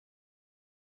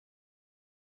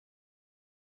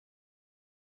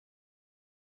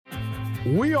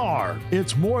We are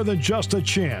It's More Than Just a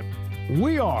Chant.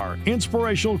 We are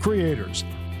inspirational creators,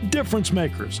 difference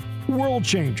makers, world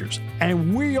changers,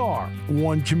 and we are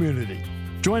one community.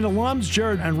 Join alums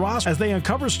Jared and Ross as they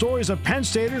uncover stories of Penn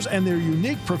Staters and their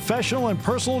unique professional and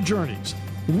personal journeys.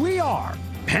 We are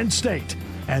Penn State,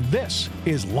 and this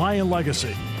is Lion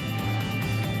Legacy.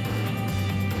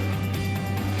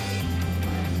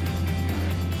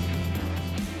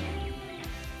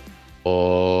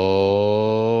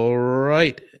 All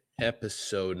right,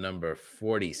 episode number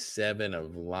 47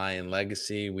 of Lion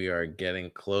Legacy. We are getting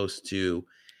close to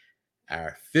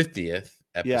our 50th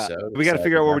episode. Yeah, we got to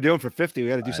figure out what we're doing for 50. We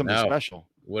got to do something special.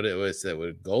 What it was that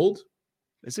with gold?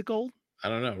 Is it gold? I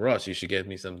don't know. Ross, you should get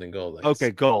me something gold.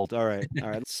 Okay, gold. All right. All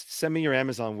right. Send me your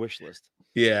Amazon wish list.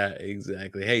 Yeah,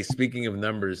 exactly. Hey, speaking of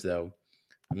numbers, though,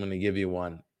 I'm going to give you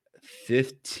one.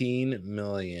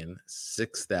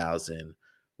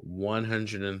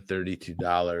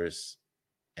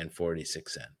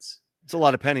 15,006,132.46. It's a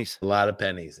lot of pennies. A lot of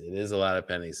pennies. It is a lot of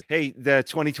pennies. Hey, the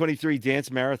 2023 dance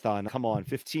marathon. Come on,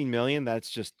 15 million. That's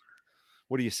just,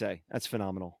 what do you say? That's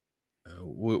phenomenal.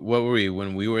 What were we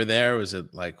when we were there? Was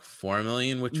it like 4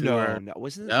 million? Which no,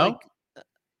 wasn't it? No,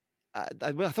 like,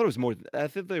 I thought it was more. I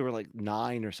think they were like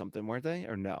 9 or something, weren't they?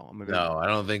 Or no? No, I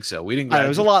don't think so. We didn't. It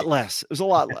was a lot less. It was a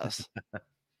lot less.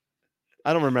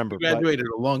 I don't remember. We graduated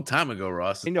a long time ago,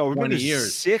 Ross. I know, 20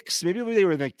 years. 6. Maybe they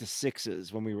were like the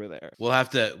 6s when we were there. We'll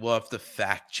have to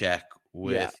fact check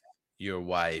with your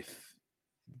wife,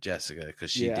 Jessica, because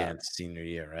she danced senior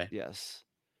year, right? Yes.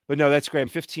 But no, that's great.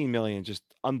 15 million, just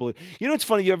unbelievable. You know, it's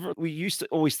funny. We used to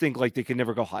always think like they could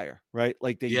never go higher, right?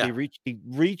 Like they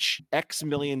reach X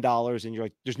million dollars, and you're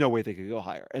like, there's no way they could go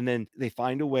higher. And then they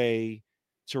find a way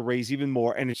to raise even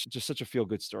more, and it's just such a feel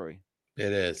good story.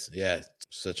 It is, yeah. It's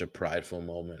such a prideful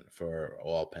moment for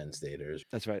all Penn Staters.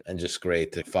 That's right. And just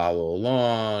great to follow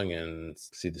along and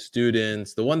see the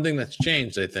students. The one thing that's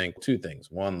changed, I think, 2 things.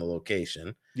 One, the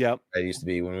location. Yep. That used to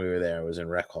be when we were there, it was in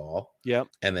Rec Hall. Yep.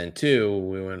 And then 2,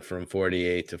 we went from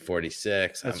 48 to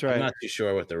 46. That's I'm not too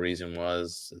sure what the reason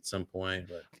was at some point,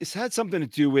 but it's had something to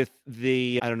do with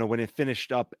I don't know, when it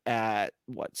finished up at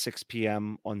 6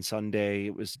 p.m. on Sunday.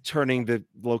 It was turning the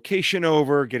location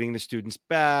over, getting the students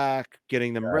back,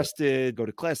 getting them rested, go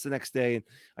to class the next day. And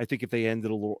I think if they ended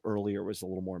a little earlier, it was a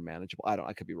little more manageable.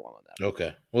 I could be wrong on that.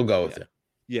 Okay. We'll go with it.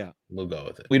 Yeah. We'll go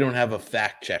with it. We don't have a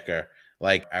fact checker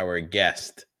like our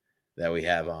guest that we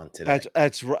have on today.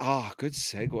 That's good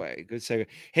segue. Good segue.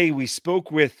 Hey, we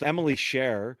spoke with Emily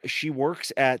Sher. She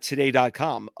works at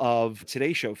today.com of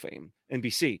Today Show fame,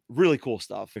 NBC. Really cool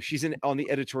stuff. She's on the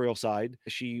editorial side.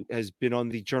 She has been on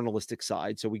the journalistic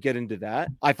side. So we get into that.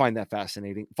 I find that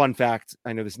fascinating. Fun fact,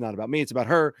 I know this is not about me, it's about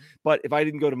her. But if I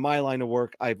didn't go to my line of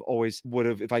work, I've always would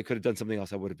have, if I could have done something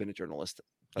else, I would have been a journalist.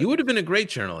 You would have been a great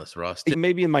journalist, Ross.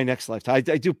 Maybe in my next lifetime. I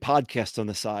do podcasts on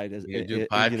the side. You do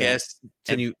podcasts,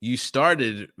 and you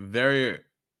started very,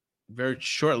 very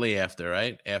shortly after,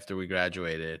 right? After we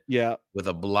graduated. Yeah. With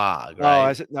a blog,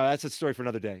 right? Oh, no, that's a story for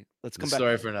another day. Let's come back.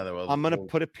 Story for another. I'm going to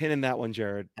put a pin in that one,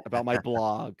 Jared, about my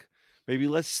blog.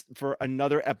 Maybe for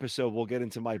another episode, we'll get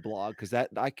into my blog, because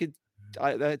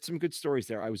I had some good stories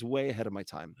there. I was way ahead of my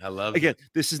time. I love it.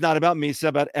 This is not about me. It's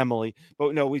about Emily.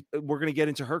 But no, we're going to get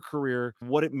into her career,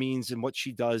 what it means and what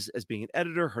she does as being an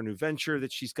editor, her new venture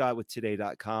that she's got with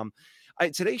today.com.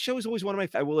 Today's Show is always one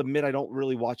of I will admit, I don't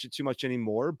really watch it too much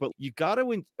anymore, but you got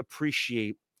to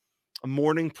appreciate a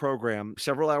morning program,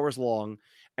 several hours long,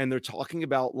 and they're talking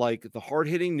about like the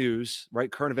hard-hitting news,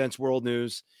 right? Current events, world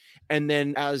news. And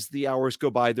then as the hours go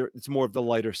by, it's more of the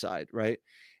lighter side, right?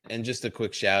 And just a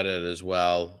quick shout out as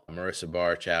well, Marissa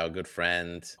Barchow, good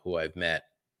friend who I've met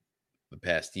the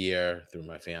past year through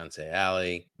my fiance,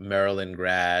 Allie, Maryland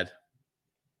grad,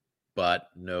 but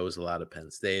knows a lot of Penn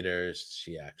Staters.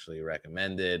 She actually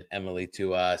recommended Emily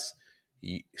to us.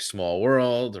 Small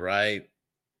world, right?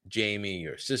 Jamie,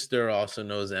 your sister, also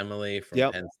knows Emily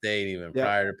from Penn State, even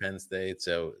prior to Penn State.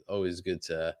 So always good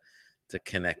to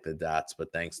connect the dots.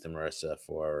 But thanks to Marissa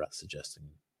for suggesting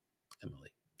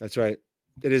Emily. That's right.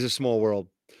 It is a small world.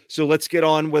 So let's get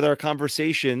on with our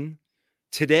conversation.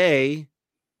 Today,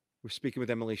 we're speaking with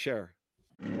Emily Sher.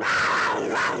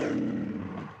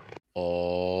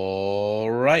 All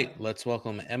right. Let's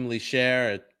welcome Emily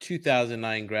Sher, a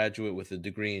 2009 graduate with a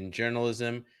degree in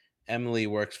journalism. Emily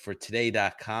works for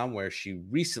today.com, where she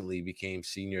recently became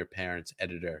senior parents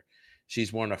editor.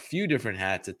 She's worn a few different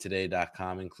hats at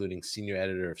today.com, including senior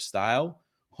editor of style,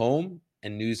 home,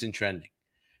 and news and trending.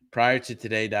 Prior to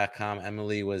today.com,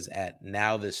 Emily was at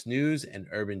Now This News and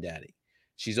Urban Daddy.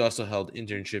 She's also held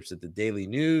internships at the Daily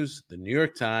News, the New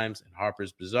York Times, and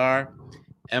Harper's Bazaar.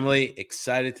 Emily,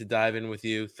 excited to dive in with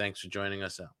you. Thanks for joining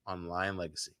us on Lion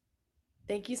Legacy.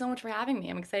 Thank you so much for having me.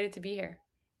 I'm excited to be here.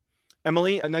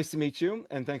 Emily, nice to meet you,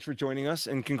 and thanks for joining us.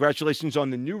 And congratulations on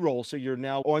the new role. So you're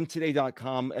now on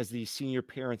today.com as the senior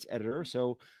parents editor.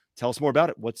 So tell us more about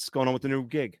it. What's going on with the new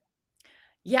gig?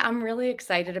 Yeah, I'm really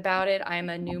excited about it. I'm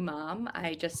a new mom.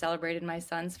 I just celebrated my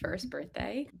son's first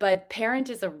birthday. But parent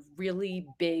is a really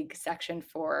big section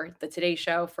for the Today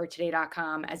Show, for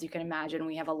today.com. As you can imagine,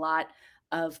 we have a lot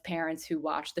of parents who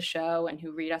watch the show and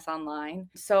who read us online.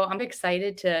 So I'm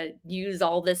excited to use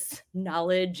all this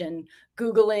knowledge and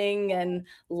Googling and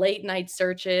late night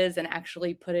searches and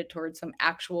actually put it towards some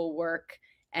actual work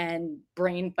and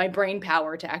my brain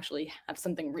power to actually have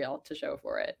something real to show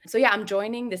for it. So yeah, I'm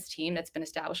joining this team that's been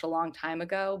established a long time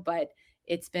ago, but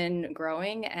it's been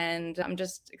growing and I'm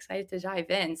just excited to dive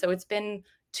in. So it's been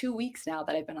 2 weeks now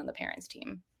that I've been on the parents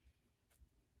team.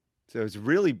 So it's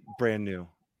really brand new.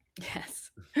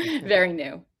 Yes, very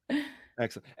new.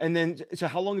 Excellent. And then, so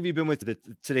how long have you been with the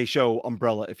Today Show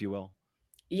umbrella, if you will?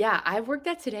 Yeah, I've worked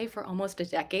at Today for almost a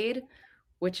decade,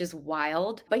 which is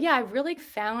wild. But yeah, I really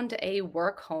found a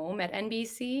work home at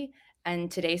NBC and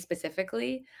Today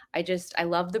specifically. I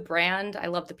love the brand. I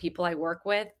love the people I work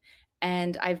with.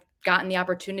 And I've gotten the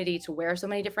opportunity to wear so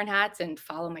many different hats and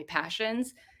follow my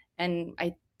passions. And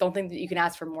I don't think that you can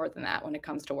ask for more than that when it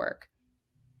comes to work.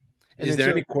 Is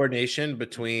there any coordination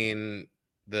between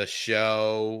the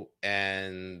show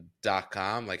and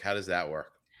 .com? Like, how does that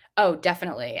work? Oh,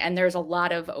 definitely. And there's a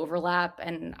lot of overlap,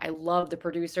 and I love the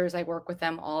producers. I work with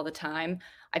them all the time.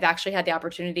 I've actually had the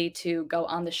opportunity to go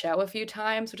on the show a few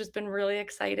times, which has been really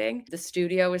exciting. The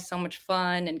studio is so much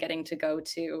fun, and getting to go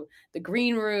to the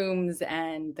green rooms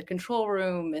and the control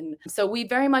room. And so we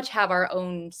very much have our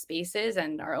own spaces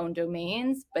and our own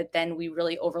domains, but then we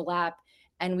really overlap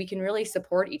and we can really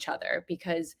support each other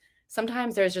because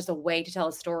sometimes there's just a way to tell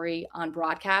a story on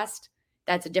broadcast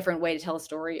that's a different way to tell a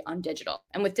story on digital.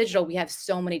 And with digital, we have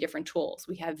so many different tools.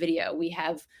 We have video, we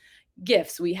have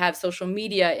GIFs, we have social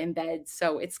media embeds.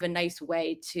 So it's a nice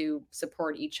way to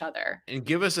support each other. And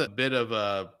give us a bit of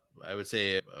I would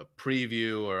say, a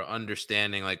preview or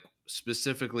understanding, like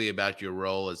specifically about your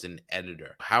role as an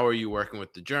editor. How are you working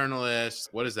with the journalists?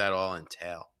 What does that all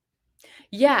entail?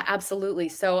 Yeah, absolutely.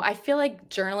 So I feel like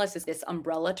journalist is this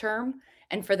umbrella term.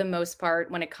 And for the most part,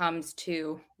 when it comes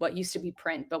to what used to be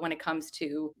print, but when it comes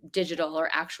to digital or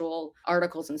actual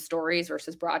articles and stories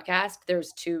versus broadcast,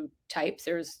 there's two types.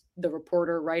 There's the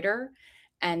reporter writer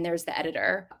and there's the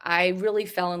editor. I really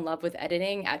fell in love with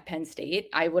editing at Penn State.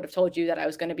 I would have told you that I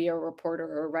was going to be a reporter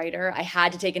or a writer. I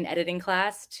had to take an editing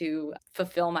class to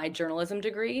fulfill my journalism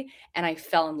degree, and I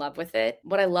fell in love with it.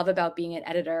 What I love about being an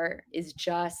editor is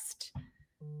just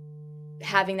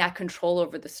having that control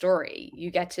over the story. You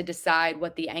get to decide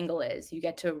what the angle is. You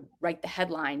get to write the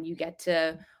headline. You get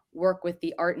to work with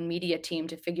the art and media team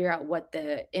to figure out what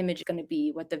the image is going to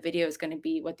be, what the video is going to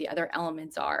be, what the other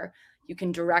elements are. You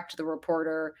can direct the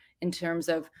reporter in terms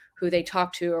of who they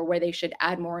talk to or where they should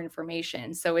add more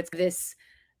information. So it's this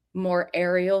more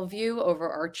aerial view,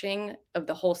 overarching of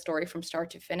the whole story from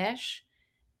start to finish.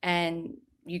 And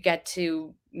you get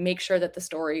to make sure that the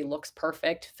story looks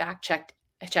perfect, check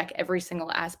every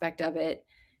single aspect of it,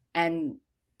 and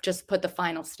just put the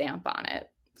final stamp on it.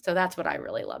 So that's what I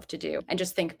really love to do, and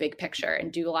just think big picture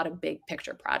and do a lot of big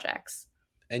picture projects.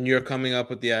 And you're coming up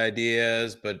with the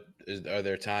ideas, but are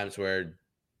there times where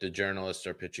the journalists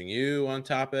are pitching you on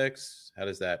topics? How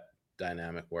does that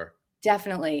dynamic work?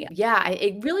 Definitely. Yeah,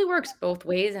 it really works both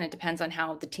ways, and it depends on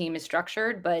how the team is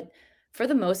structured. But for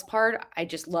the most part, I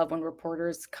just love when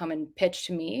reporters come and pitch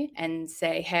to me and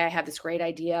say, hey, I have this great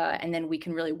idea, and then we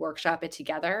can really workshop it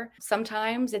together.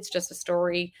 Sometimes it's just a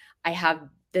story. I have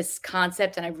this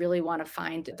concept, and I really want to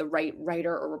find the right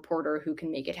writer or reporter who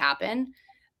can make it happen.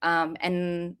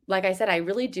 And like I said, I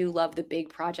really do love the big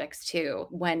projects too,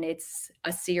 when it's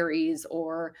a series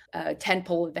or a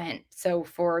tentpole event. So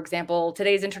for example,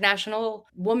 today's International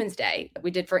Women's Day.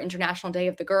 We did for International Day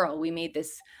of the Girl. We made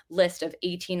this list of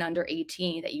 18 under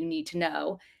 18 that you need to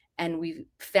know. And we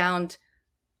found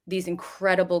these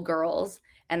incredible girls.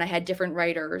 And I had different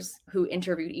writers who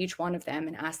interviewed each one of them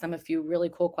and asked them a few really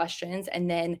cool questions. And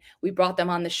then we brought them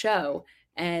on the show.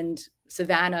 And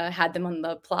Savannah had them on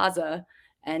the plaza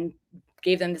and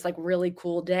gave them this like really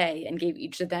cool day and gave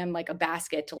each of them like a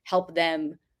basket to help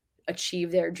them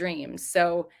achieve their dreams.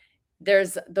 So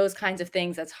there's those kinds of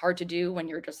things that's hard to do when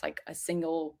you're just like a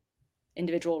single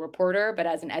individual reporter, but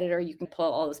as an editor, you can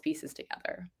pull all those pieces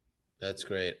together. That's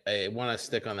great. I want to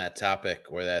stick on that topic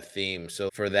or that theme. So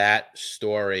for that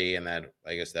story and that,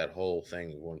 I guess that whole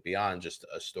thing went beyond just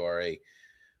a story.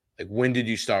 Like, when did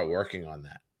you start working on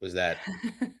that? Was that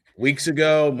weeks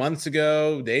ago, months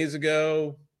ago, days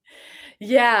ago?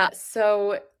 Yeah,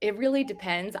 so it really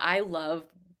depends. I love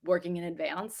working in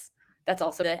advance. That's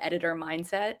also the editor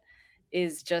mindset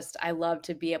is just I love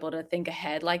to be able to think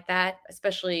ahead like that,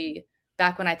 especially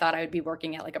back when I thought I would be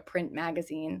working at like a print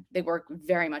magazine. They work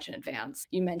very much in advance.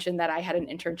 You mentioned that I had an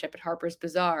internship at Harper's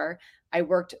Bazaar. I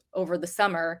worked over the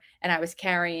summer and I was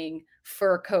carrying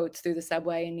fur coats through the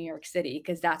subway in New York City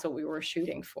because that's what we were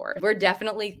shooting for. We're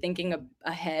definitely thinking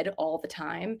ahead all the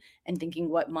time and thinking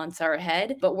what months are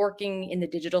ahead. But working in the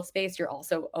digital space, you're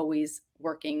also always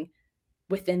working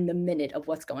within the minute of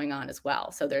what's going on as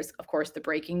well. So there's of course the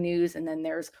breaking news and then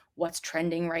there's what's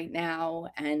trending right now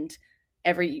and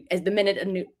as the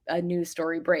minute a news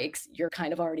story breaks, you're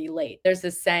kind of already late. There's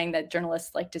this saying that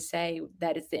journalists like to say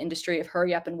that it's the industry of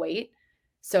hurry up and wait.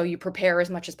 So you prepare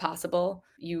as much as possible.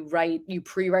 You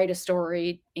pre-write a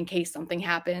story in case something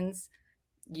happens.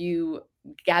 You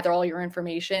gather all your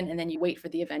information and then you wait for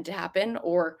the event to happen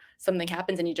or something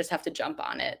happens and you just have to jump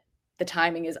on it. The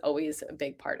timing is always a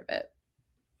big part of it.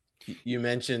 You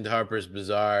mentioned Harper's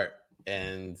Bazaar,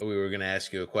 and we were going to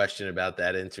ask you a question about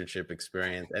that internship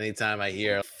experience. Anytime I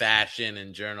hear fashion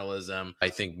and journalism, I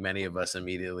think many of us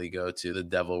immediately go to The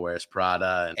Devil Wears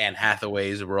Prada and Anne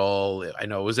Hathaway's role. I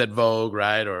know it was at Vogue,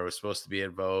 right? Or it was supposed to be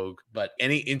at Vogue. But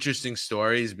any interesting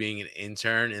stories being an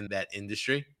intern in that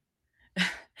industry?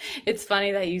 It's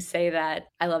funny that you say that.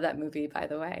 I love that movie, by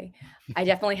the way. I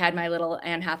definitely had my little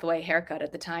Anne Hathaway haircut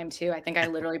at the time too. I think I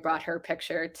literally brought her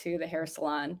picture to the hair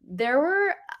salon. There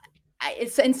were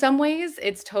it's in some ways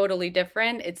it's totally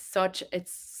different. It's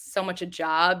so much a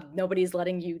job. Nobody's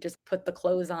letting you just put the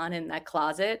clothes on in that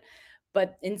closet.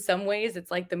 But in some ways it's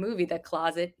like the movie. That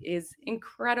closet is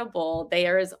incredible.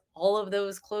 There is all of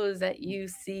those clothes that you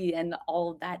see and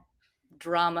all of that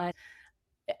drama,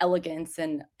 elegance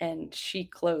and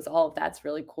chic clothes, all of that's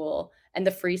really cool. And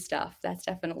the free stuff, that's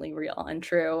definitely real and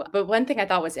true. But one thing I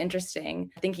thought was interesting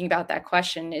thinking about that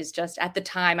question is just at the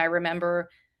time I remember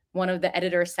one of the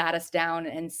editors sat us down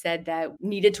and said that we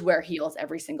needed to wear heels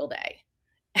every single day.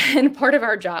 And part of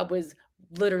our job was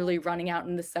literally running out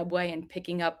in the subway and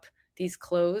picking up these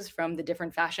clothes from the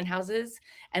different fashion houses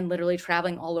and literally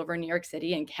traveling all over New York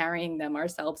City and carrying them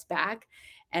ourselves back.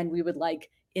 And we would like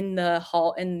in the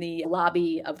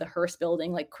lobby of the Hearst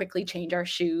building, like quickly change our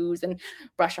shoes and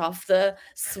brush off the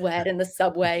sweat in the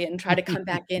subway and try to come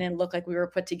back in and look like we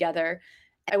were put together.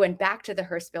 I went back to the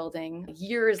Hearst building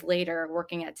years later,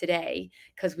 working at Today,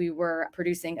 because we were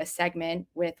producing a segment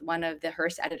with one of the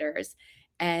Hearst editors.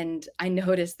 And I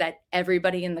noticed that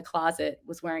everybody in the closet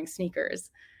was wearing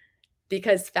sneakers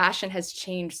because fashion has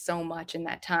changed so much in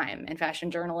that time, and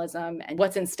fashion journalism and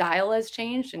what's in style has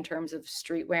changed in terms of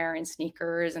streetwear and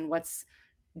sneakers and what's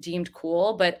deemed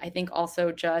cool. But I think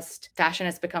also just fashion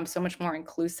has become so much more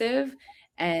inclusive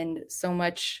and so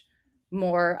much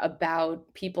more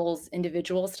about people's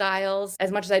individual styles.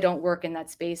 As much as I don't work in that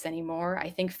space anymore, I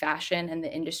think fashion and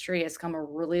the industry has come a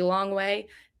really long way.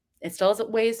 It still has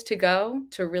ways to go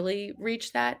to really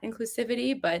reach that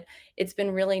inclusivity, but it's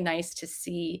been really nice to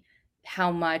see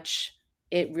how much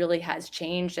it really has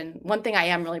changed. And one thing I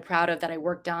am really proud of that I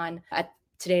worked on at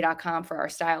today.com for our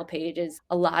style page is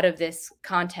a lot of this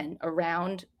content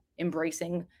around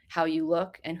embracing how you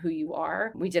look and who you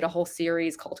are. We did a whole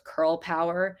series called Curl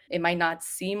Power. It might not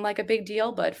seem like a big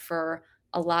deal, but for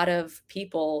a lot of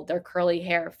people, their curly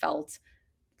hair felt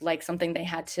like something they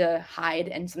had to hide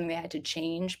and something they had to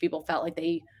change. People felt like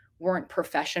they weren't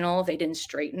professional. They didn't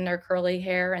straighten their curly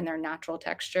hair and their natural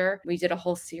texture. We did a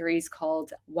whole series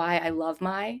called Why I Love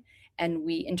My, and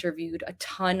we interviewed a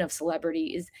ton of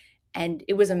celebrities. And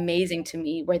it was amazing to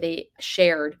me where they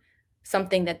shared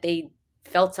something that they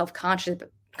felt self-conscious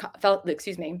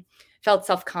felt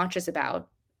self-conscious about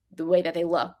the way that they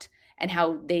looked and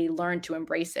how they learned to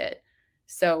embrace it.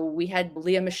 So we had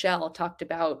Leah Michelle talked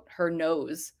about her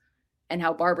nose and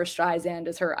how Barbara Streisand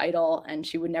is her idol and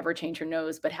she would never change her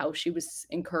nose, but how she was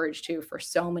encouraged to for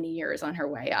so many years on her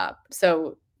way up.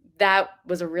 So that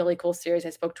was a really cool series.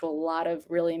 I spoke to a lot of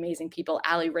really amazing people.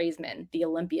 Aly Raisman, the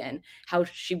Olympian, how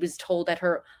she was told that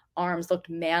her arms looked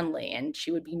manly and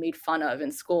she would be made fun of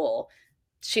in school.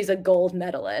 She's a gold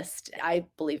medalist. I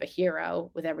believe a hero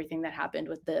with everything that happened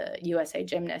with the USA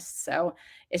gymnasts. So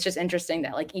it's just interesting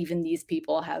that like even these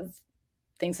people have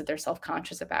things that they're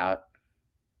self-conscious about.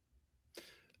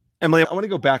 Emily, I want to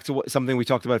go back to something we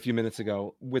talked about a few minutes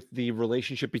ago with the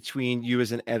relationship between you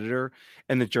as an editor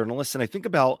and the journalist. And I think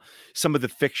about some of the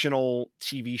fictional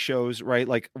TV shows, right?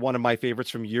 Like one of my favorites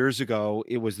from years ago,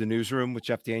 it was The Newsroom with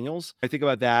Jeff Daniels. I think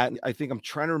about that. I think I'm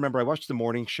trying to remember. I watched the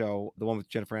morning show, the one with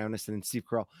Jennifer Aniston and Steve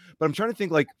Carell, but I'm trying to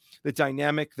think like the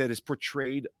dynamic that is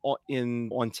portrayed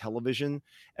on television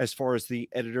as far as the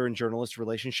editor and journalist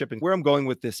relationship. And where I'm going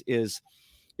with this is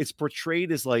it's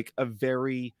portrayed as like a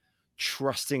very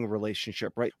trusting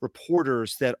relationship, right?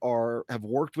 Reporters that have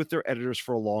worked with their editors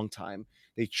for a long time.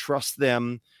 They trust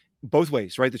them both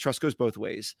ways, right? The trust goes both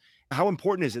ways. How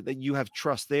important is it that you have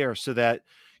trust there so that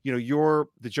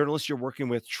the journalists you're working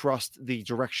with trust the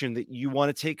direction that you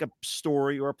want to take a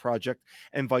story or a project,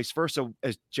 and vice versa?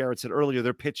 As Jared said earlier,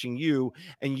 they're pitching you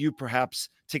and you perhaps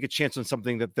take a chance on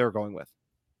something that they're going with.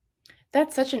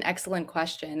 That's such an excellent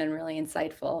question and really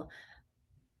insightful.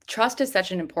 Trust is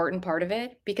such an important part of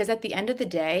it because at the end of the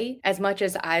day, as much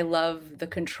as I love the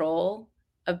control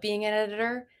of being an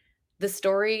editor, the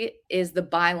story is the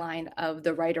byline of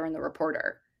the writer and the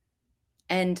reporter.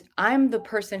 And I'm the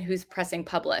person who's pressing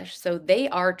publish. So they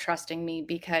are trusting me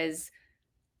because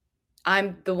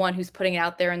I'm the one who's putting it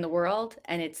out there in the world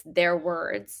and it's their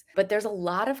words. But there's a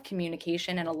lot of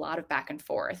communication and a lot of back and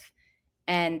forth.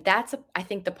 And that's, I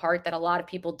think, the part that a lot of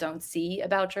people don't see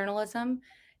about journalism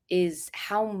is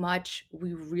how much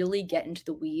we really get into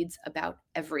the weeds about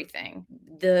everything.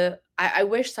 I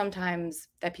wish sometimes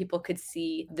that people could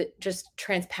see just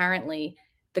transparently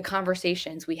the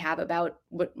conversations we have about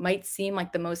what might seem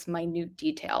like the most minute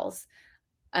details,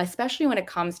 especially when it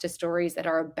comes to stories that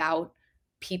are about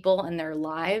people and their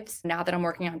lives. Now that I'm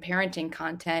working on parenting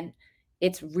content,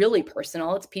 it's really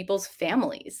personal. It's people's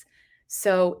families.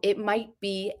 So it might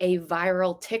be a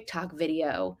viral TikTok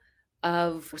video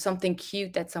of something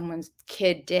cute that someone's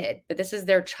kid did, but this is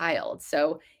their child.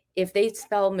 So if they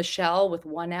spell Michelle with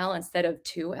one L instead of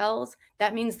two L's,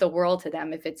 that means the world to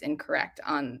them if it's incorrect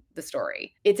on the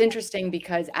story. It's interesting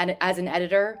because as an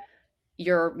editor,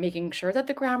 you're making sure that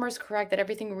the grammar is correct, that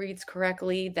everything reads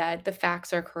correctly, that the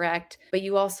facts are correct, but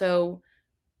you also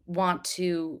want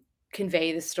to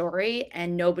convey the story,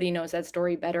 and nobody knows that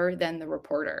story better than the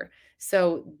reporter.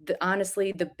 So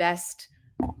honestly, the best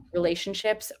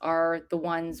relationships are the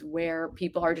ones where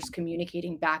people are just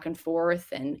communicating back and forth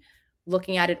and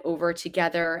looking at it over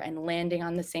together and landing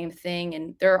on the same thing.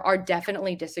 And there are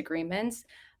definitely disagreements,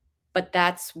 but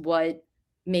that's what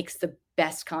makes the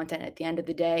best content at the end of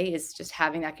the day, is just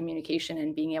having that communication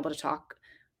and being able to talk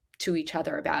to each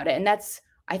other about it. And that's,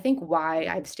 I think, why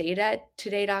I've stayed at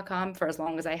today.com for as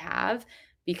long as I have,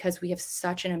 because we have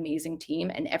such an amazing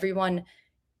team and everyone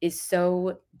is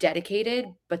so dedicated,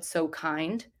 but so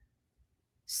kind.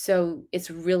 So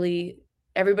it's really,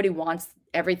 everybody wants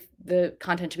the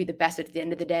content to be the best at the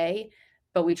end of the day,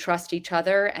 but we trust each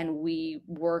other and we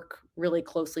work really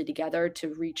closely together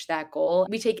to reach that goal.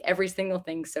 We take every single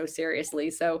thing so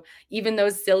seriously. So even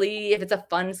those silly, if it's a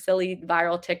fun, silly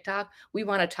viral TikTok, we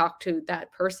want to talk to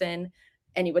that person,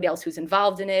 anybody else who's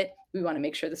involved in it. We want to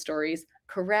make sure the story's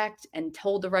correct and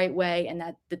told the right way, and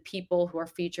that the people who are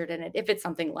featured in it, if it's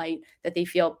something light, that they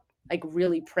feel like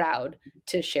really proud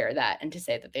to share that and to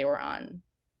say that they were on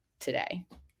Today.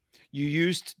 You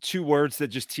used two words that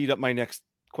just teed up my next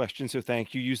question, so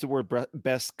thank you. You used the word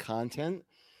best content.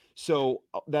 So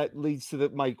that leads to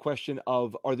my question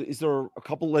of, is there a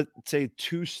couple, let's say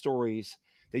 2 stories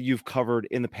that you've covered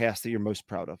in the past that you're most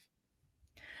proud of?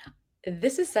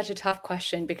 This is such a tough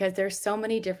question because there's so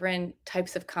many different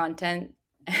types of content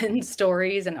and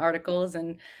stories and articles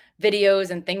and videos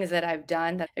and things that I've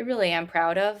done that I really am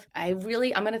proud of. I'm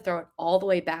going to throw it all the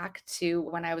way back to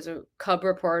when I was a cub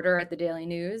reporter at the Daily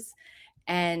News.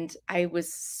 And I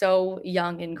was so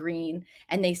young and green.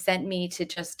 And they sent me to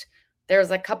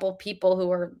there's a couple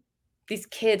people these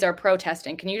kids are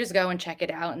protesting. Can you just go and check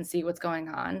it out and see what's going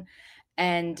on?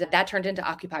 And that turned into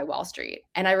Occupy Wall Street.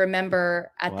 And I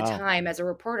remember at the time as a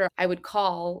reporter, I would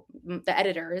call the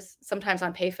editors, sometimes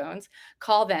on payphones,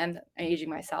 call them, I'm aging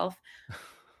myself,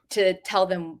 to tell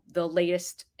them the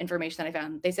latest information that I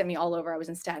found. They sent me all over. I was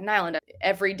in Staten Island.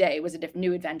 Every day was a different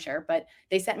new adventure, but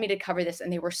they sent me to cover this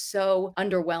and they were so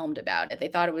underwhelmed about it. They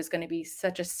thought it was going to be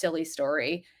such a silly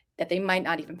story that they might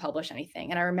not even publish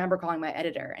anything. And I remember calling my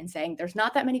editor and saying, there's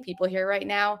not that many people here right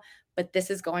now, but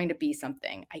this is going to be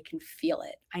something. I can feel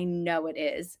it. I know it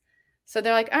is. So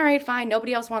they're like, all right, fine.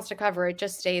 Nobody else wants to cover it.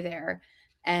 Just stay there.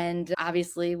 And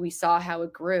obviously we saw how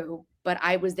it grew, but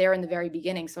I was there in the very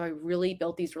beginning. So I really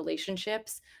built these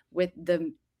relationships with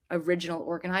the original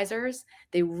organizers.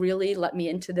 They really let me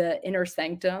into the inner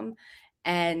sanctum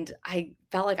And I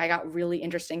felt like I got really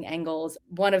interesting angles.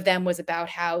 One of them was about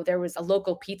how there was a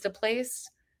local pizza place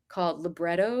called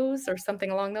Librettos or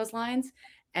something along those lines.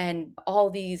 And all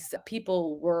these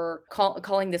people were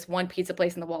calling this one pizza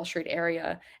place in the Wall Street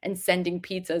area and sending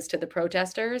pizzas to the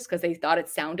protesters because they thought it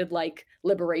sounded like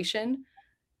liberation,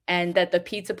 and that the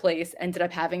pizza place ended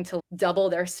up having to double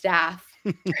their staff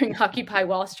during Occupy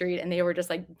Wall Street, and they were just,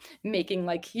 like, making,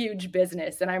 like, huge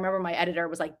business, and I remember my editor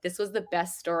was like, "This was the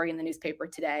best story in the newspaper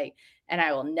today," and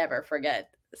I will never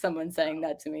forget someone saying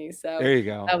that to me, so There you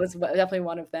go. that was definitely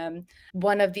one of them.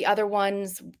 One of the other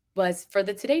ones was for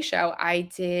the Today Show. I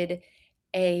did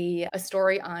a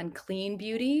story on clean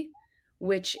beauty,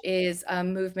 which is a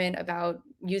movement about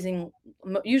using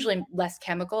usually less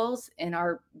chemicals in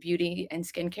our beauty and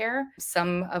skincare,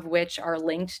 some of which are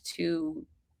linked to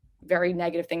very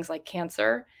negative things like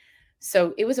cancer.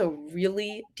 So it was a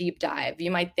really deep dive.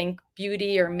 You might think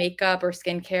beauty or makeup or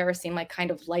skincare seem like kind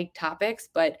of light topics,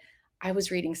 but I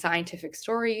was reading scientific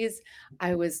stories.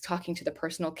 I was talking to the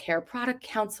Personal Care Product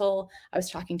Council. I was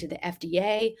talking to the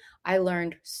FDA. I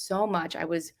learned so much. I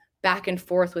was back and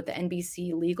forth with the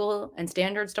NBC Legal and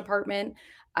Standards Department.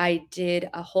 I did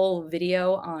a whole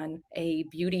video on a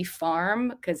beauty farm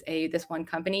because this one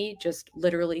company just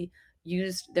literally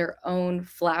used their own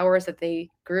flowers that they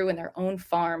grew in their own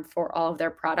farm for all of their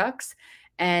products.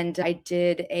 And I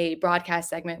did a broadcast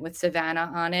segment with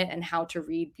Savannah on it and how to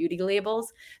read beauty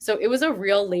labels. So it was a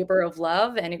real labor of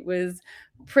love, and it was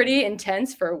pretty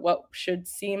intense for what should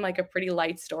seem like a pretty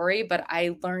light story, but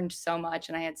I learned so much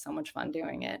and I had so much fun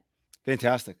doing it.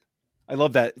 Fantastic. I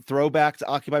love that throwback to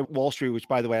Occupy Wall Street, which,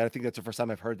 by the way, I think that's the first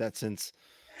time I've heard that since,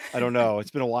 I don't know,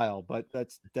 it's been a while, but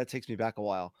that takes me back a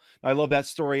while. I love that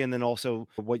story, and then also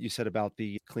what you said about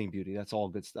the clean beauty. That's all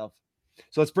good stuff.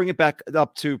 So let's bring it back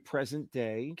up to present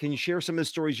day. Can you share some of the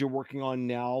stories you're working on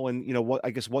now, and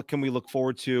what can we look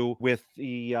forward to with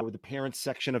the parents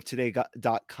section of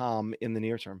today.com in the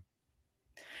near term?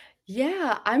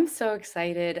 Yeah, I'm so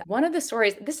excited. One of the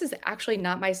stories, this is actually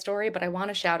not my story, but I want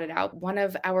to shout it out. One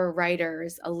of our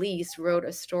writers, Elise, wrote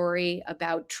a story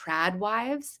about trad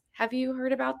wives. Have you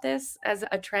heard about this as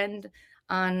a trend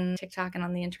on TikTok and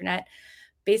on the internet?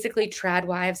 Basically, trad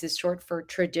wives is short for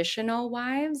traditional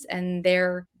wives, and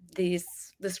they're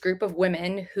this group of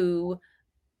women who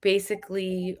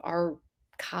basically are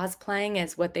cosplaying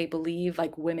as what they believe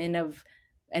like women of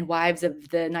and wives of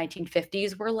the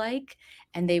 1950s were like,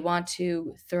 and they want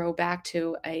to throw back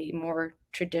to a more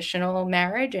traditional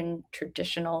marriage and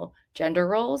traditional gender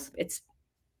roles. It's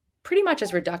pretty much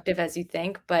as reductive as you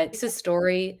think, but this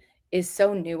story is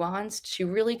so nuanced. She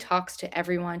really talks to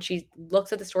everyone. She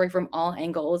looks at the story from all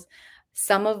angles.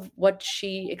 Some of what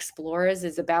she explores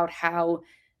is about how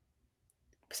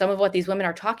some of what these women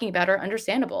are talking about are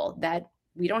understandable, that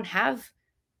we don't have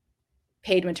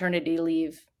paid maternity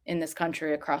leave in this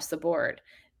country across the board,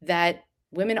 that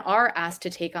women are asked to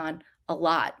take on a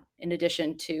lot in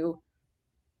addition to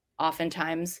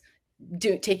oftentimes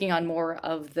taking on more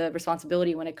of the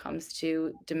responsibility when it comes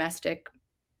to domestic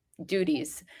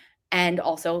duties, and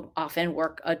also often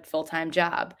work a full-time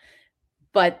job.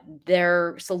 But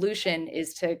their solution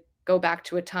is to go back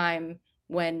to a time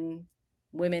when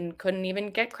women couldn't even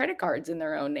get credit cards in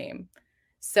their own name.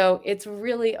 So it's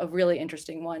really a really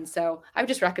interesting one. So I would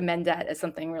just recommend that as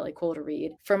something really cool to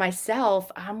read. For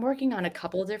myself, I'm working on a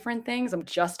couple different things. I'm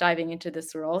just diving into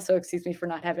this role, so excuse me for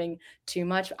not having too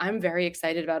much. I'm very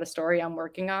excited about a story I'm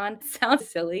working on. It sounds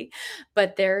silly,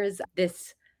 but there's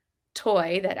this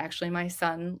toy that actually my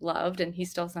son loved, and he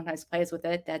still sometimes plays with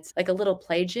it. That's like a little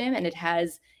play gym, and it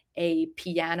has a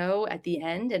piano at the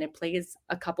end, and it plays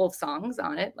a couple of songs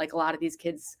on it, like a lot of these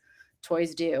kids'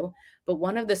 toys do. But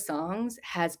one of the songs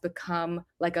has become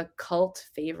like a cult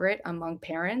favorite among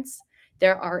parents.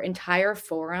 There are entire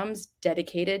forums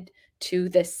dedicated to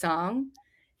this song.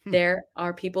 Hmm. There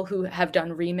are people who have done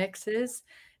remixes,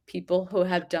 people who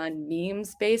have done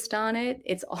memes based on it.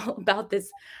 It's all about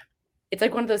this. It's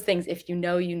like one of those things, if you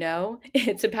know, you know.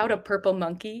 It's about a purple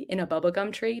monkey in a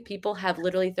bubblegum tree. People have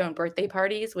literally thrown birthday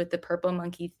parties with the purple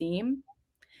monkey theme.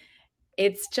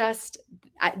 It's just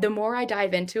the more I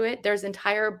dive into it, there's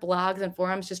entire blogs and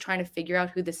forums just trying to figure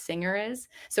out who the singer is.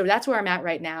 So that's where I'm at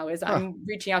right now is Huh. I'm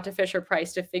reaching out to Fisher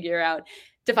Price to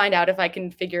find out if I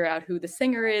can figure out who the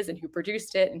singer is and who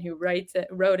produced it and who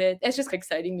wrote it. It's just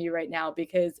exciting me right now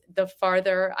because the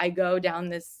farther I go down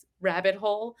this rabbit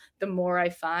hole, the more I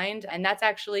find. And that's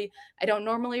actually, I don't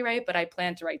normally write, but I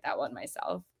plan to write that one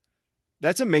myself.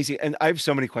 That's amazing, and I have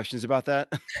so many questions about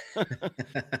that.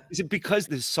 Is it because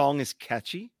the song is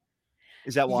catchy?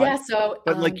 Is that why? Yeah, so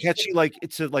But, like, catchy, like,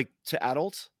 it's, like, to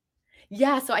adults?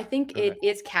 Yeah, so I think Okay. it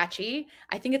is catchy.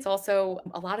 I think it's also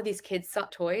a lot of these kids'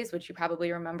 toys, which you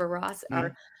probably remember, Ross, Mhm.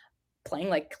 are playing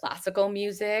like classical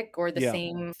music or the Yeah.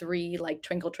 same 3 like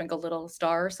Twinkle Twinkle Little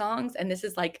Star songs, and this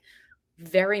is like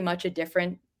very much a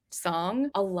different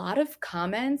song. A lot of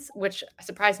comments, which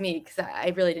surprised me because I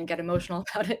really didn't get emotional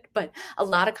about it, but a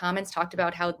lot of comments talked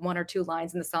about how 1 or 2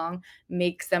 lines in the song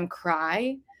makes them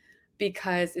cry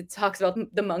because it talks about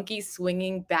the monkey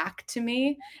swinging back to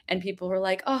me, and people were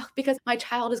like, "Oh, because my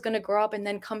child is gonna grow up and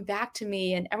then come back to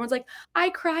me," and everyone's like,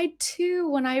 "I cried too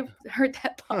when I heard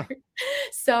that Huh. part."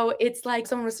 So, it's like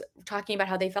someone was talking about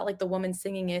how they felt like the woman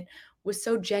singing it was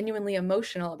so genuinely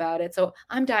emotional about it, so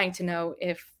I'm dying to know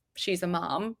if she's a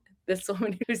mom, this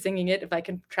woman who's singing it, if I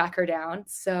can track her down.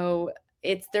 So,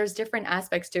 there's different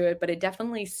aspects to it, but it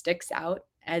definitely sticks out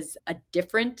as a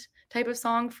different type of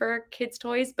song for kids'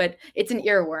 toys, but it's an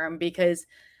earworm because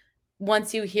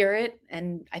once you hear it,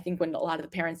 and I think when a lot of the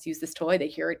parents use this toy, they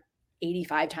hear it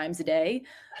 85 times a day.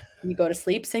 You go to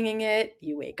sleep singing it,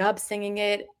 you wake up singing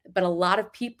it, but a lot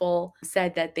of people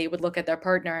said that they would look at their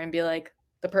partner and be like,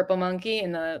 "The purple monkey,"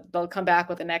 and they'll come back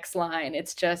with the next line.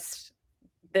 It's just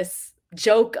this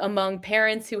joke among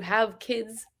parents who have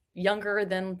kids younger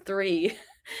than 3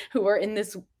 who are in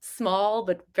this small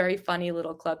but very funny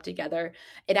little club together.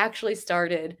 It actually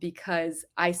started because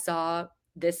I saw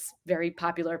this very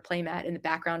popular playmat in the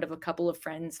background of a couple of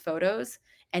friends' photos,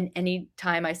 and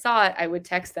anytime I saw it, I would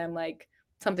text them, like,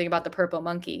 something about the purple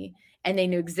monkey, and they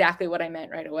knew exactly what I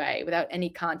meant right away without any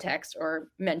context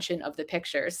or mention of the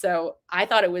picture. So, I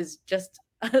thought it was just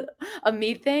a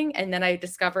me thing, and then I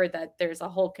discovered that there's a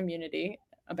whole community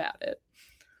about it.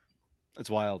 That's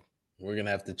wild. We're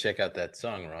gonna have to check out that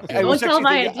song, Ross. I was Don't tell actually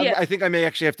my thinking idea. I think I may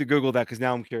actually have to Google that because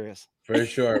now I'm curious. For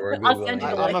sure, we're I'll send googling you it.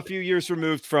 the I'm link. a few years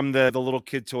removed from the little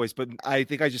kid toys, but I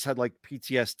think I just had like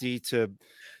PTSD to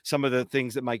some of the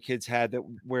things that my kids had that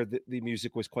where the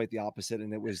music was quite the opposite,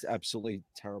 and it was absolutely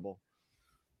terrible.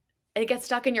 It gets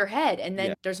stuck in your head, and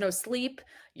Yeah. then there's no sleep,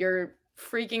 you're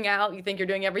freaking out, you think you're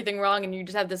doing everything wrong, and you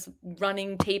just have this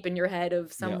running tape in your head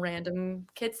of Yeah. some random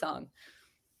kid song.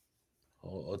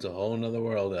 Oh, it's a whole nother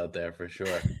world out there for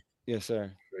sure. Yes,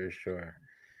 sir. For sure.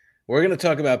 We're going to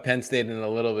talk about Penn State in a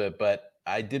little bit, but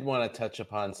I did want to touch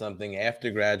upon something.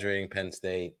 After graduating Penn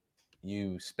State,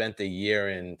 you spent a year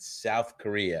in South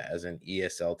Korea as an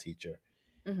ESL teacher.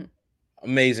 Mhm.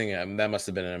 Amazing. That must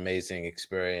have been an amazing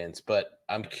experience. But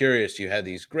I'm curious, you had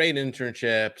these great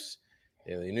internships,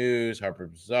 Daily News,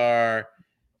 Harper's Bazaar,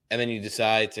 and then you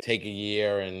decide to take a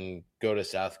year and go to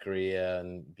South Korea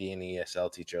and be an ESL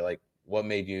teacher. Like, what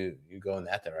made you go in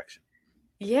that direction?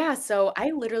 Yeah, so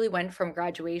I literally went from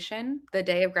graduation, the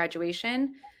day of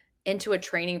graduation, into a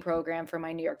training program for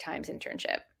my New York Times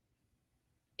internship.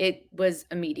 It was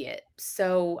immediate.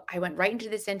 So I went right into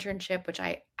this internship, which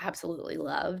I absolutely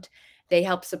loved. They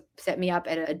helped set me up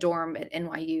at a dorm at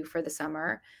NYU for the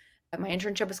summer. My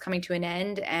internship was coming to an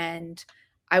end, and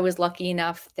I was lucky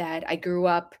enough that I grew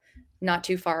up not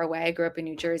too far away. I grew up in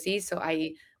New Jersey, so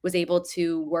I was able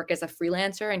to work as a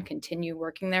freelancer and continue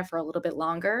working there for a little bit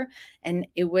longer. And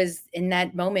it was in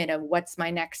that moment of what's my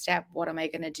next step? What am I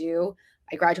going to do?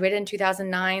 I graduated in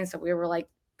 2009, so we were like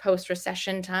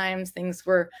post-recession times. Things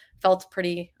were felt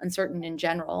pretty uncertain in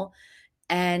general.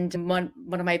 And one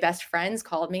of my best friends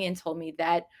called me and told me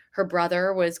that her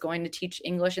brother was going to teach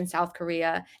English in South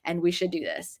Korea and we should do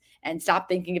this and stop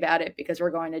thinking about it because we're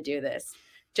going to do this.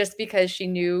 Just because she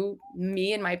knew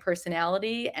me and my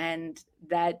personality and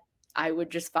that I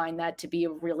would just find that to be a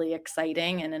really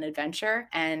exciting and an adventure.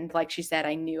 And like she said,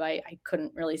 I knew I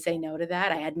couldn't really say no to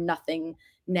that. I had nothing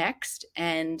next.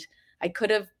 And I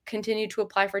could have continued to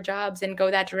apply for jobs and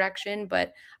go that direction,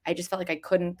 but I just felt like I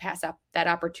couldn't pass up that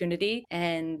opportunity.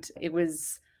 And it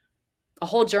was a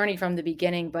whole journey from the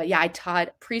beginning. But yeah, I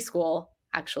taught preschool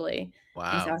actually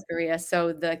in Wow. South Korea.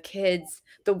 So the kids,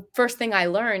 the first thing I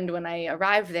learned when I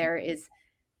arrived there is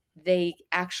they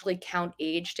actually count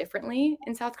age differently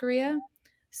in South Korea.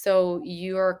 So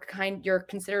you're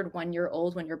considered 1 year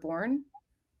old when you're born.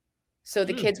 So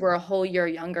the Hmm. kids were a whole year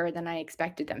younger than I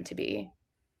expected them to be.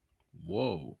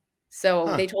 Whoa.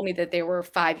 So Huh. they told me that they were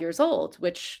 5 years old,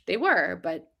 which they were,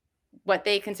 but what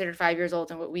they considered 5 years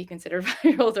old and what we consider 5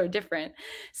 years old are different.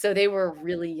 So they were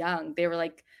really young. They were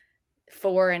like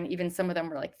 4 and even some of them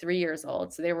were like 3 years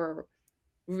old. So they were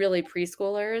really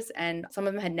preschoolers and some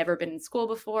of them had never been in school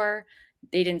before.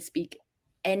 They didn't speak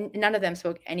and none of them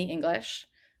spoke any English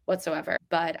whatsoever.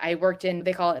 But I worked in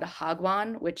they call it a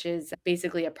hagwon, which is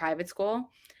basically a private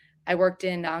school. I worked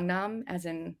in Gangnam, as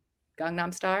in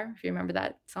Gangnam Star, if you remember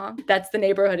that song. That's the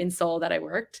neighborhood in Seoul that I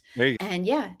worked. There you And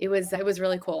yeah, it was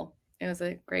really cool. It was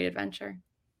a great adventure.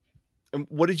 And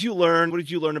what did you learn? What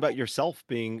did you learn about yourself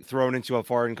being thrown into a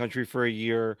foreign country for a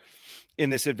year in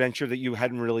this adventure that you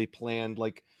hadn't really planned?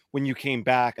 Like when you came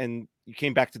back and you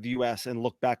came back to the US and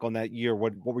looked back on that year,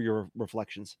 what were your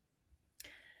reflections?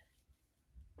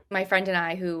 My friend and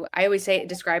I, who I always say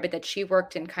describe it that she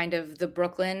worked in kind of the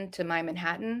Brooklyn to my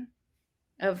Manhattan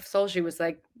of Seoul. She was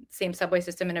like same subway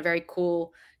system in a very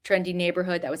cool, trendy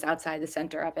neighborhood that was outside the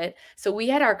center of it. So we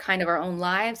had our kind of our own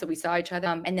lives. So we saw each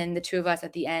other. And then the two of us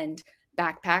at the end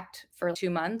backpacked for 2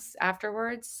 months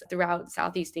afterwards throughout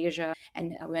Southeast Asia.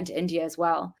 And we went to India as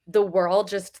well. The world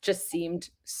just seemed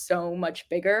so much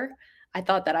bigger. I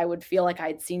thought that I would feel like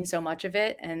I'd seen so much of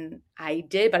it. And I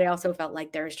did, but I also felt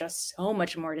like there's just so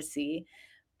much more to see.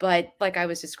 But like I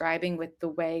was describing with the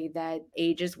way that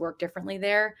ages work differently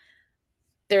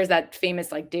there's that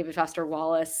famous like David Foster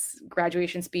Wallace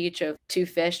graduation speech of two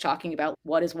fish talking about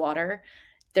what is water.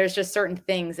 There's just certain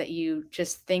things that you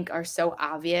just think are so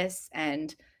obvious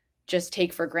and just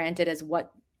take for granted as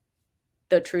what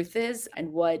the truth is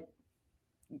and what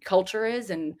culture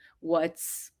is and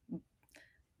what's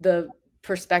the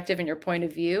perspective and your point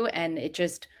of view. And it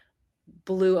just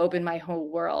blew open my whole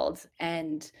world.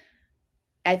 And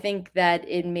I think that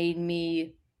it made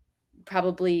me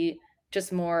probably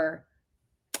just more,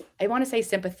 I want to say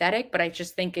sympathetic, but I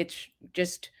just think it's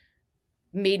just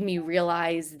made me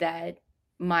realize that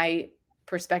my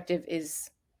perspective is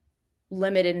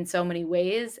limited in so many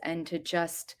ways and to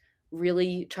just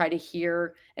really try to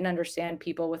hear and understand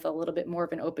people with a little bit more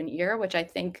of an open ear, which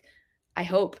I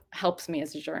hope helps me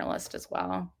as a journalist as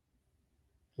well.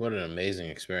 What an amazing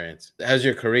experience. How's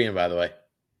your Korean, by the way?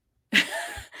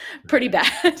 Pretty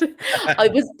bad.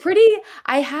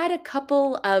 I had a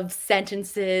couple of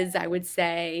sentences, I would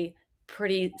say,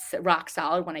 pretty rock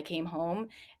solid when I came home.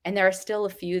 And there are still a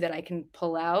few that I can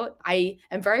pull out. I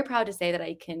am very proud to say that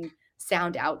I can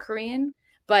sound out Korean,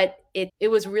 but it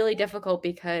was really difficult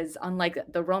because unlike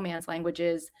the Romance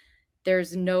languages,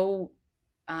 there's no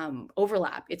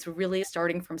overlap. It's really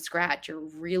starting from scratch. You're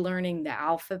relearning the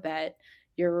alphabet.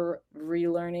 You're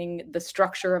relearning the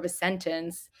structure of a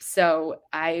sentence. So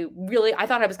I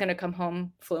thought I was going to come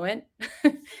home fluent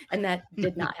and that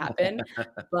did not happen.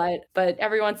 But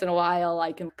every once in a while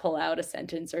I can pull out a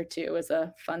sentence or two as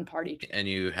a fun party. And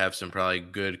you have some probably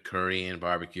good Korean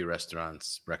barbecue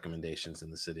restaurants recommendations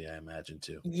in the city, I imagine,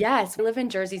 too. Yes, we live in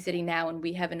Jersey City now and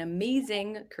we have an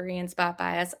amazing Korean spot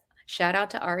by us. Shout out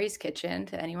to Ari's Kitchen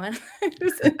to anyone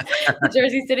who's in the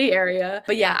Jersey City area.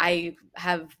 But yeah, I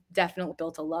have definitely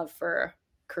built a love for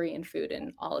Korean food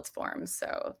in all its forms.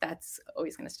 So that's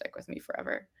always going to stick with me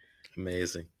forever.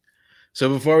 Amazing. So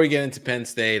before we get into Penn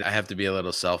State, I have to be a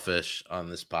little selfish on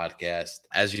this podcast.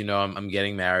 As you know, I'm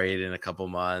getting married in a couple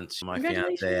months. My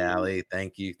fiance, Allie,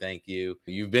 thank you.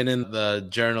 You've been in the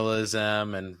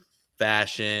journalism and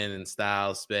fashion and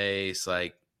style space.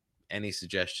 Like, any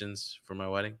suggestions for my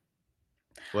wedding?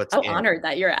 I'm honored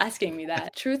that you're asking me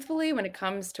that. Truthfully, when it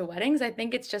comes to weddings, I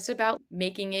think it's just about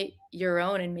making it your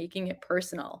own and making it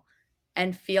personal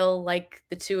and feel like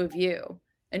the two of you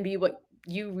and be what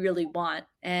you really want.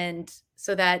 And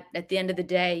so that at the end of the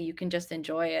day, you can just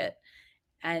enjoy it.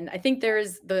 And I think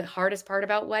the hardest part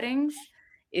about weddings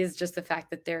is just the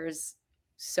fact that there's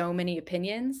so many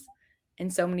opinions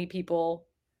and so many people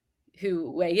who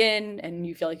weigh in and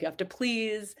you feel like you have to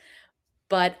please.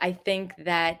 But I think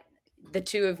that the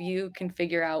two of you can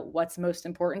figure out what's most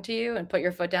important to you and put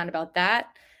your foot down about that.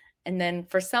 And then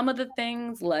for some of the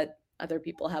things, let other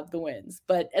people have the wins.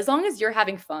 But as long as you're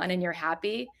having fun and you're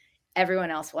happy, everyone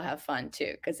else will have fun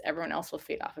too, because everyone else will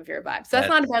feed off of your vibe. So that's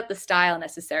not about the style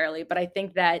necessarily, but I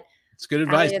think that it's good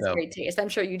advice. Has great taste. I'm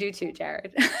sure you do too,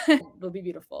 Jared. It'll be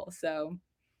beautiful. So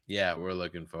yeah, we're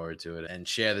looking forward to it and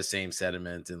share the same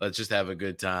sentiment and let's just have a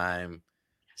good time.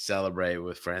 Celebrate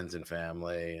with friends and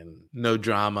family and no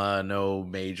drama, no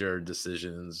major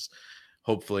decisions,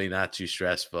 hopefully not too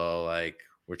stressful. Like,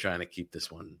 we're trying to keep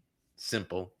this one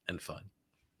simple and fun.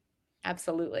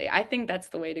 Absolutely. I think that's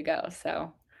the way to go.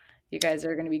 So you guys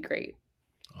are going to be great.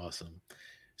 Awesome.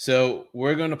 So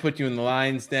we're going to put you in the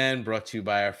Lions Den, brought to you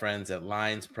by our friends at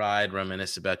Lions Pride.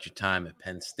 Reminisce about your time at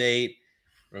Penn State.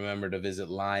 Remember to visit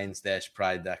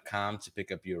lions-pride.com to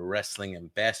pick up your wrestling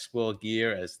and basketball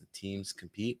gear as the teams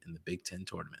compete in the Big Ten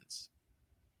tournaments.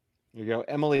 There you go.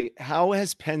 Emily, how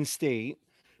has Penn State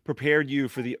prepared you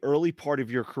for the early part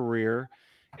of your career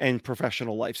and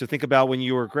professional life? So think about when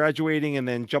you were graduating and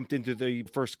then jumped into the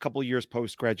first couple of years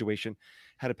post-graduation.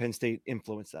 How did Penn State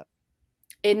influence that?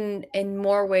 In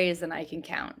more ways than I can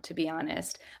count, to be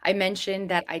honest. I mentioned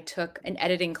that I took an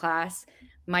editing class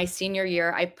my senior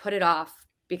year. I put it off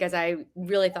because I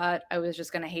really thought I was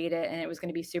just going to hate it and it was going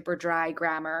to be super dry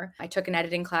grammar. I took an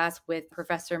editing class with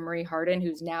Professor Marie Hardin,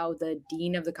 who's now the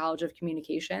Dean of the College of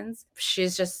Communications.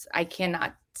 She's just, I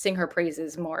cannot sing her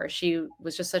praises more. She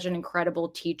was just such an incredible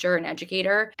teacher and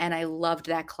educator, and I loved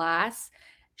that class.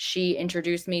 She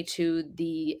introduced me to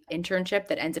the internship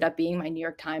that ended up being my New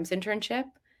York Times internship.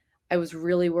 I was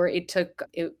really worried.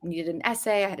 It needed an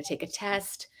essay. I had to take a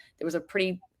test. There was a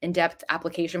pretty in-depth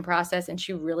application process, and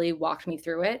she really walked me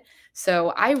through it. So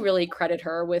I really credit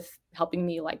her with helping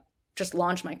me like just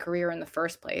launch my career in the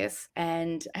first place.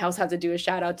 And I also have to do a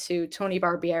shout out to Tony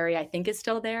Barbieri, I think is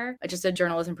still there, just a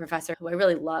journalism professor who I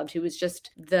really loved, who was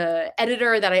just the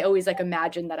editor that I always like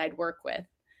imagined that I'd work with.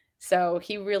 So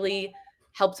he really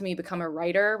helped me become a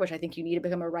writer, which I think you need to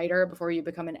become a writer before you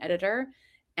become an editor.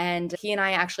 And he and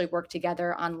I actually worked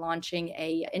together on launching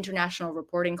a international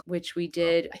reporting, which we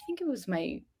did, I think it was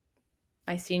my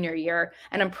senior year.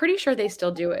 And I'm pretty sure they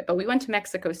still do it. But we went to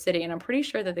Mexico City, and I'm pretty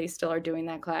sure that they still are doing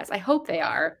that class. I hope they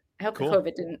are. I hope Cool. the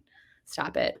COVID didn't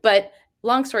stop it. But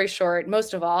long story short,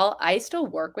 most of all, I still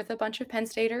work with a bunch of Penn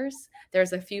Staters.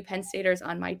 There's a few Penn Staters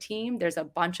on my team. There's a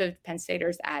bunch of Penn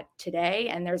Staters at Today,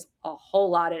 and there's a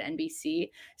whole lot at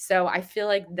NBC. So I feel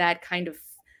like that kind of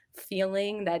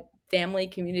feeling, that family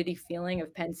community feeling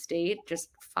of Penn State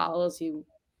just follows you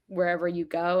wherever you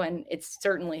go. And it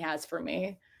certainly has for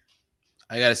me.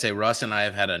 I got to say, Russ and I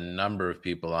have had a number of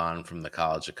people on from the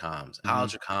College of Comms. Mm-hmm.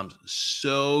 College of Comms is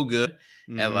so good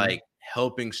at like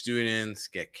helping students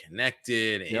get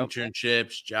connected,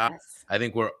 internships, jobs. Yes. I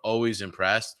think we're always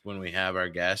impressed when we have our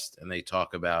guests and they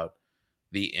talk about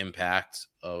the impact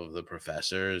of the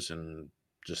professors and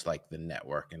just like the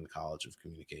network in the College of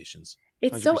Communications.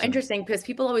 It's so 100%. interesting because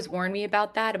people always warn me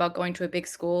about that, about going to a big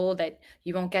school, that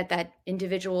you won't get that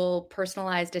individual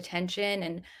personalized attention.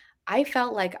 And I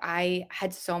felt like I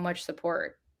had so much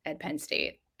support at Penn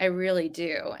State. I really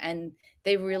do. And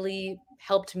they really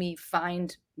helped me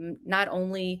find not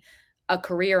only a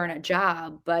career and a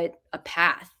job, but a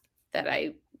path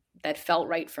that felt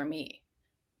right for me.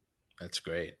 That's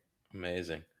great.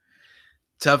 Amazing.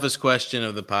 Toughest question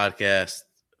of the podcast,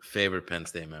 favorite Penn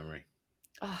State memory?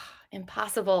 Oh,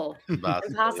 impossible.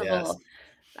 Impossible. Yes.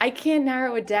 I can't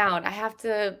narrow it down. I have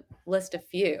to list a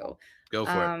few. Go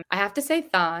for it. I have to say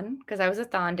Thon, because I was a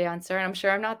Thon dancer, and I'm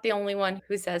sure I'm not the only one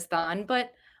who says Thon,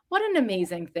 but what an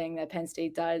amazing thing that Penn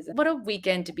State does. What a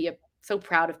weekend to be so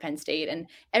proud of Penn State. And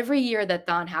every year that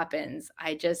Thon happens,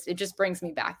 it just brings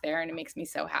me back there, and it makes me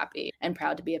so happy and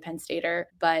proud to be a Penn Stater.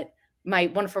 But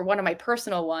one of my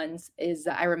personal ones is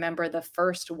I remember the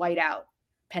first whiteout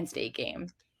Penn State game.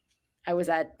 I was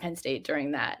at Penn State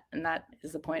during that, and that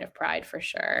is a point of pride for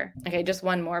sure. Okay, just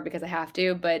one more because I have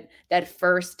to, but that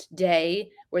first day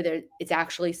where it's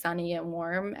actually sunny and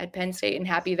warm at Penn State in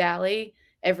Happy Valley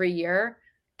every year,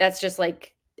 that's just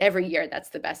like every year, that's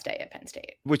the best day at Penn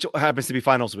State. Which happens to be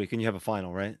finals week, and you have a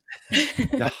final, right?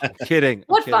 No, I'm kidding.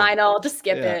 What final? Just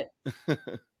skip it.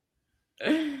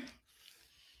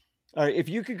 All right, if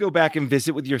you could go back and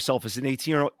visit with yourself as an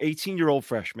 18-year-old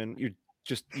freshman, you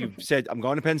said, I'm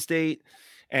going to Penn State,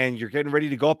 and you're getting ready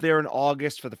to go up there in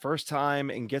August for the first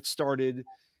time and get started.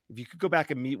 If you could go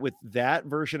back and meet with that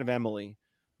version of Emily,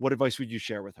 what advice would you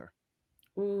share with her?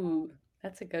 Ooh,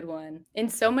 that's a good one. In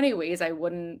so many ways, I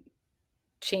wouldn't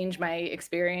change my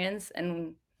experience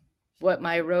and what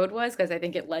my road was, because I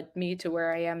think it led me to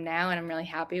where I am now, and I'm really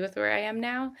happy with where I am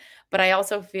now. But I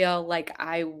also feel like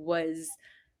I was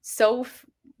so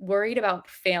worried about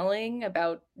failing,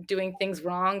 about doing things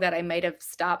wrong, that I might have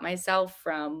stopped myself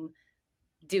from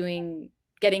getting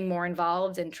more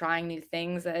involved and trying new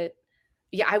things.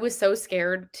 I was so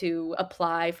scared to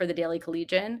apply for the Daily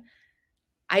Collegian.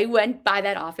 I went by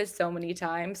that office so many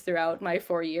times throughout my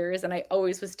 4 years, and I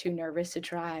always was too nervous to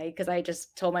try because I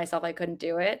just told myself I couldn't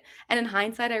do it. And in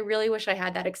hindsight, I really wish I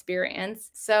had that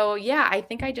experience. So yeah, I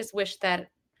think I just wish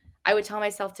that I would tell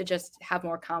myself to just have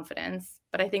more confidence,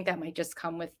 but I think that might just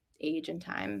come with age and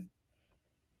time.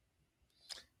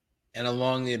 And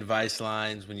along the advice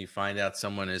lines, when you find out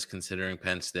someone is considering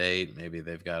Penn State, maybe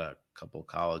they've got a couple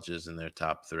colleges in their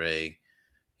top 3,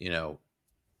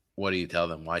 what do you tell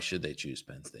them? Why should they choose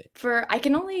Penn State? I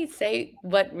can only say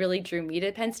what really drew me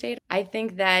to Penn State. I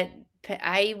think that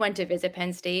I went to visit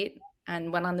Penn State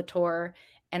and went on the tour,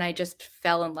 and I just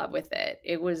fell in love with it.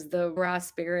 It was the raw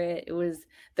spirit. It was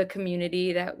the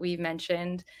community that we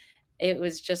mentioned. It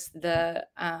was just the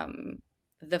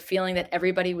feeling that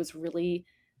everybody was really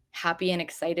happy and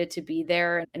excited to be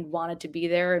there and wanted to be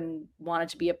there and wanted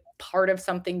to be a part of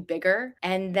something bigger.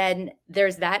 And then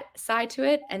there's that side to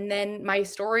it. And then my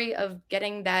story of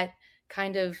getting that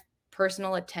kind of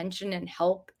personal attention and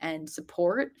help and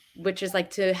support, which is like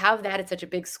to have that at such a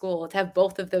big school, to have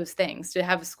both of those things, to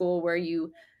have a school where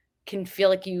you can feel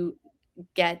like you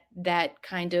get that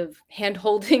kind of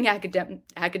hand-holding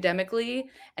academically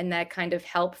and that kind of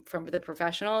help from the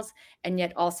professionals, and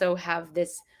yet also have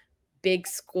this big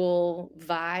school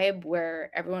vibe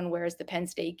where everyone wears the Penn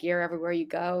State gear everywhere you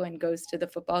go and goes to the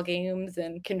football games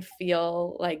and can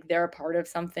feel like they're a part of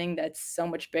something that's so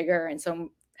much bigger and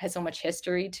has so much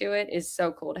history to it, is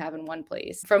so cool to have in one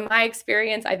place. From my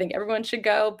experience, I think everyone should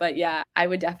go, but yeah, I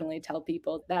would definitely tell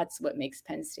people that's what makes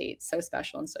Penn State so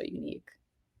special and so unique.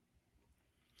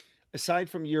 Aside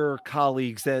from your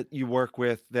colleagues that you work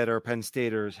with that are Penn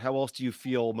Staters, how else do you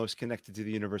feel most connected to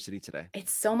the university today?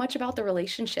 It's so much about the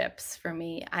relationships for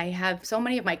me. I have so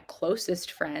many of my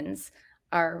closest friends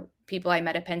are people I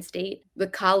met at Penn State, the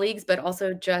colleagues, but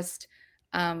also just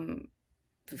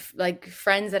like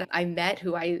friends that I met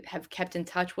who I have kept in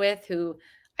touch with, who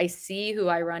I see, who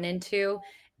I run into.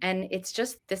 And it's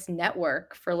just this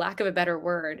network, for lack of a better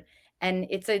word. And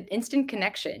it's an instant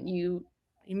connection. You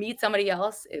meet somebody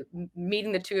else,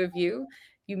 meeting the two of you,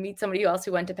 you meet somebody else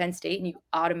who went to Penn State, and you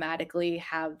automatically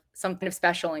have something of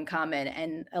special in common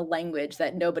and a language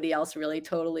that nobody else really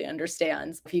totally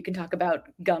understands. If you can talk about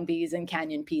Gumby's and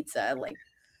Canyon Pizza, like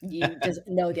you just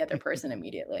know the other person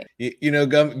immediately.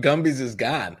 Gumby's is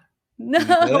gone.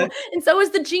 No, and so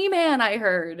is the G-Man, I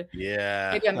heard.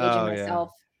 Yeah. Maybe I'm aging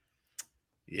myself.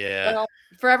 Yeah. Well,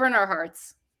 forever in our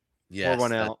hearts. Yes, Pour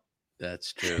one out.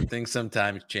 That's true. Things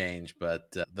sometimes change,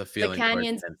 but the feeling. The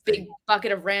Canyon's big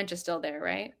bucket of ranch is still there,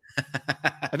 right?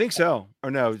 I think so. Or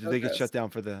no, did they get shut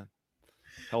down for the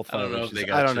health I don't know if they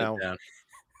got I don't shut know. down.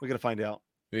 We got to find out.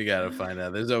 We got to find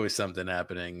out. There's always something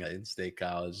happening in State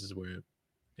colleges where,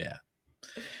 yeah.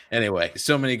 Anyway,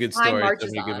 so many good stories, so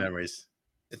many good memories.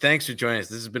 Thanks for joining us.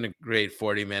 This has been a great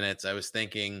 40 minutes. I was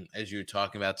thinking, as you were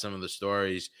talking about some of the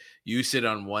stories, you sit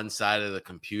on one side of the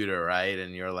computer, right?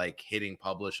 And you're like hitting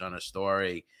publish on a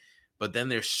story. But then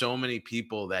there's so many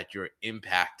people that you're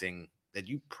impacting that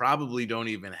you probably don't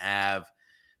even have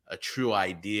a true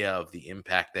idea of the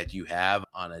impact that you have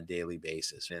on a daily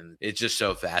basis. And it's just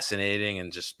so fascinating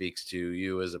and just speaks to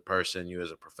you as a person, you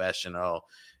as a professional,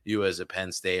 you as a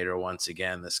Penn Stater. Once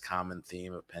again, this common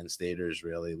theme of Penn Staters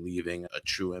really leaving a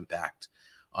true impact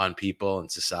on people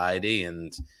and society.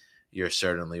 And you're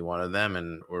certainly one of them.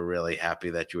 And we're really happy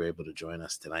that you were able to join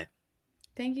us tonight.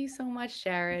 Thank you so much,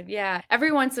 Jared. Yeah.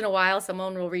 Every once in a while,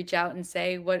 someone will reach out and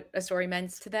say what a story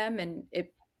meant to them. And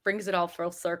it brings it all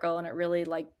full circle. And it really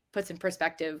like puts in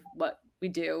perspective what we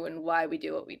do and why we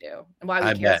do what we do and why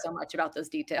we care so much about those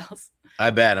details. I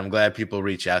bet. I'm glad people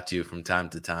reach out to you from time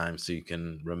to time so you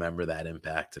can remember that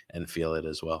impact and feel it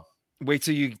as well. Wait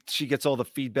till she gets all the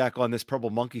feedback on this Purple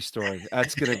Monkey story.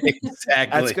 That's gonna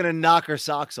exactly. That's gonna knock her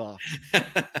socks off.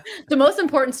 The most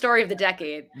important story of the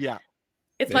decade. Yeah.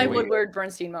 It's my Woodward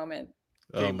Bernstein moment.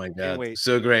 Oh my God.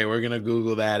 So great. We're going to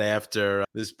Google that after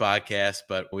this podcast,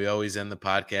 but we always end the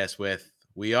podcast with,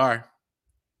 we are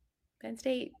Penn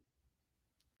State.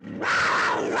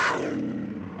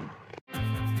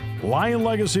 Lion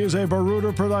Legacy is a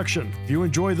Baruda production. If you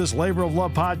enjoy this Labor of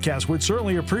Love podcast, we'd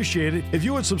certainly appreciate it if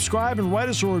you would subscribe and write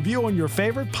us a review on your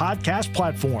favorite podcast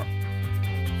platform.